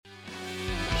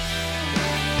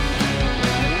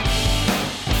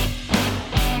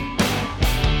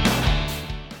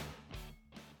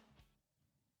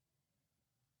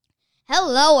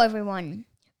Hello everyone,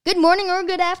 good morning or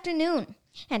good afternoon,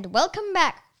 and welcome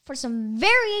back for some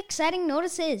very exciting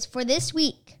notices for this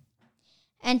week.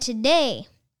 And today,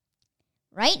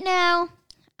 right now,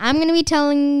 I'm going to be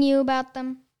telling you about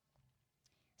them.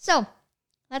 So,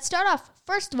 let's start off.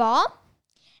 First of all,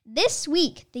 this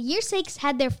week, the Year 6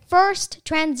 had their first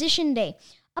transition day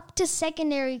up to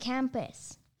secondary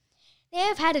campus. They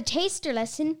have had a taster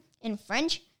lesson in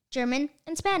French, German,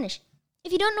 and Spanish.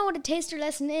 If you don't know what a taster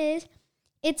lesson is,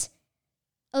 it's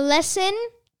a lesson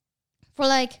for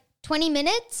like 20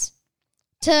 minutes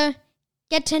to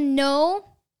get to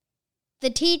know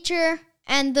the teacher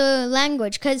and the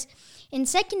language. Because in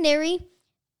secondary,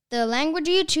 the language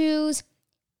you choose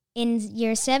in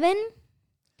Year 7,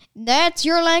 that's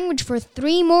your language for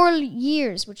 3 more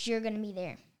years, which you're going to be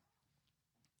there.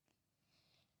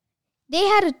 They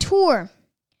had a tour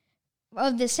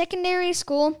of the secondary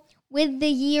school with the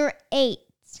Year 8s.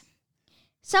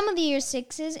 Some of the Year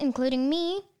 6s, including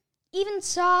me, even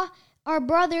saw our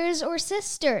brothers or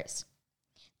sisters.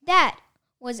 That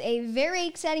was a very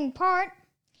exciting part,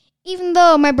 even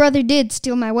though my brother did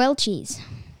steal my Welchies.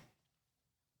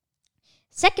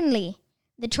 Secondly,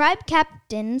 the tribe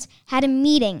captains had a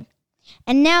meeting,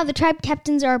 and now the tribe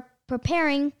captains are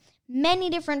preparing many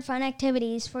different fun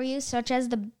activities for you, such as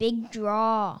the Big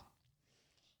Draw.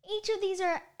 Each of these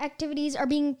activities are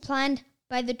being planned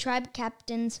by the tribe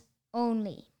captains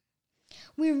only.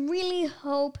 We really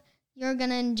hope you're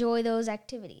going to enjoy those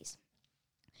activities.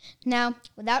 Now,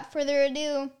 without further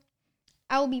ado,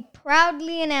 I will be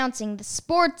proudly announcing the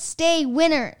Sports Day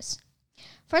winners.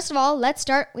 First of all, let's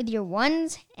start with your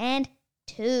 1s and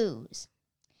 2s.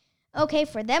 Okay,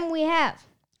 for them we have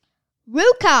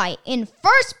Rukai in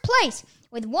first place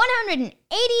with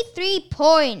 183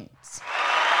 points.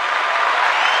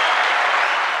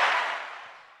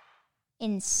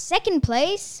 In second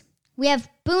place, we have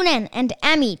Bunan and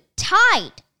Ami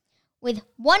tied with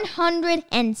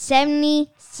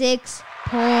 176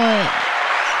 points.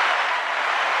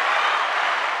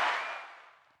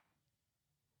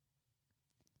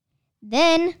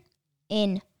 Then,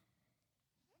 in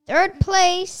third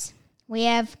place, we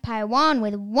have Paiwan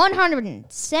with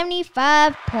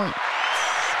 175 points.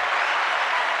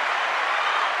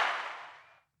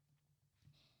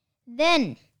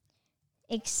 Then,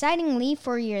 excitingly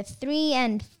for Year 3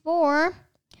 and 4,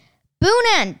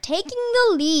 Bunan taking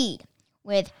the lead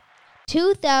with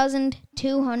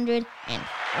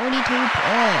 2,242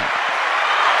 points.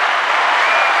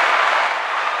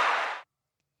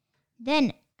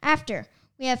 Then, after,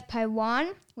 we have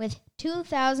Paiwan with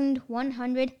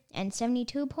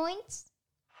 2,172 points.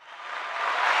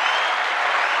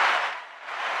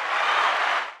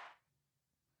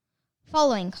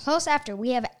 Following close after, we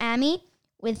have Ami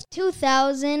with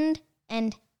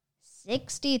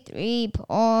 2,063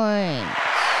 points.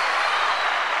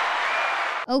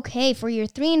 Okay, for Year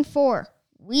 3 and 4,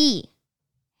 we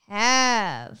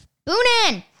have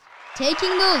Bunan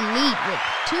taking the lead with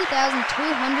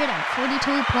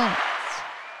 2,242 points.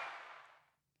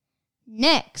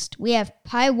 Next, we have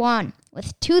Paiwan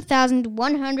with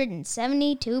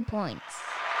 2,172 points.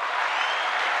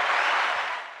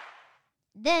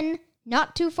 Then,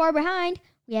 not too far behind,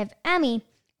 we have Ami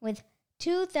with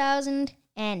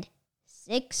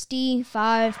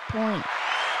 2,065 points.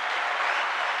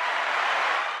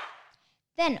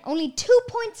 Then, only 2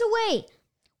 points away,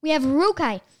 we have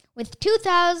Rukai with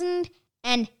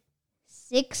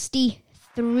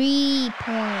 2,063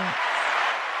 points.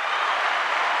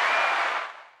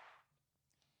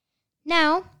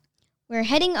 Now, we're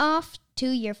heading off to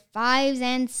Year 5s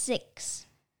and 6.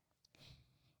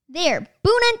 There,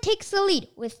 Bunan takes the lead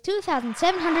with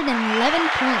 2,711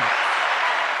 points.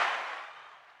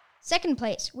 Second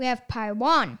place, we have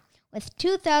Paiwan with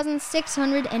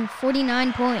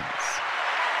 2,649 points.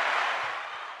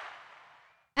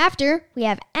 After, we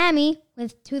have Ami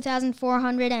with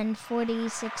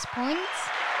 2,446 points.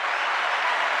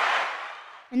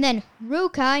 And then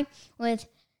Rukai with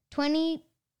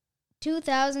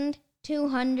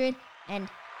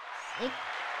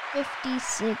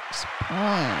 22,256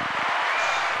 points.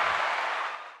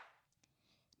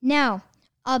 Now,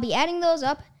 I'll be adding those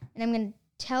up, and I'm going to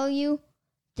tell you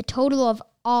the total of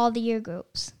all the year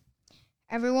groups.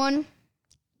 Everyone,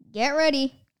 get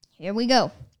ready. Here we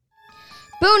go.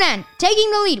 Bunan taking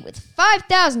the lead with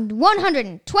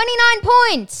 5,129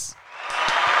 points.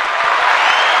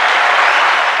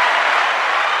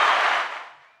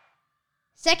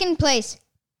 Second place,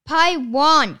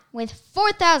 Paiwan with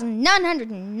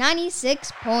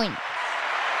 4,996 points.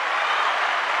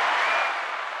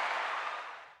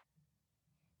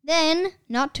 Then,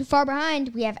 not too far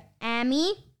behind, we have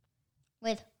Ami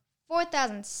with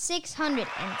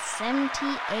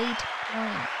 4,678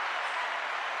 points.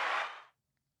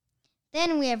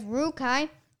 Then we have Rukai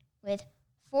with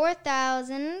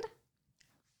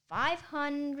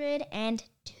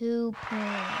 4,502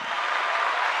 points.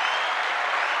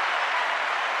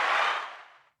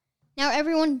 Now,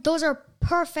 everyone, those are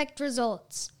perfect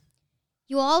results.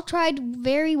 You all tried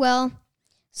very well,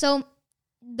 so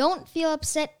don't feel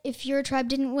upset if your tribe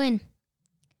didn't win.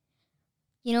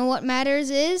 You know what matters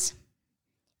is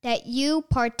that you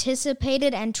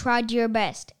participated and tried your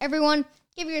best. Everyone,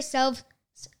 give yourselves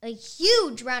a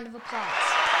huge round of applause.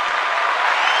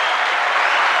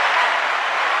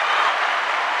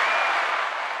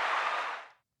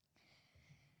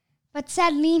 But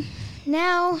sadly,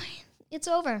 now it's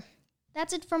over.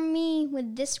 That's it from me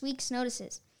with this week's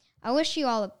notices. I wish you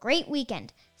all a great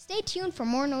weekend. Stay tuned for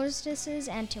more notices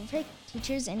and terrific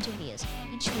teachers' interviews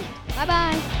each week.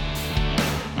 Bye-bye.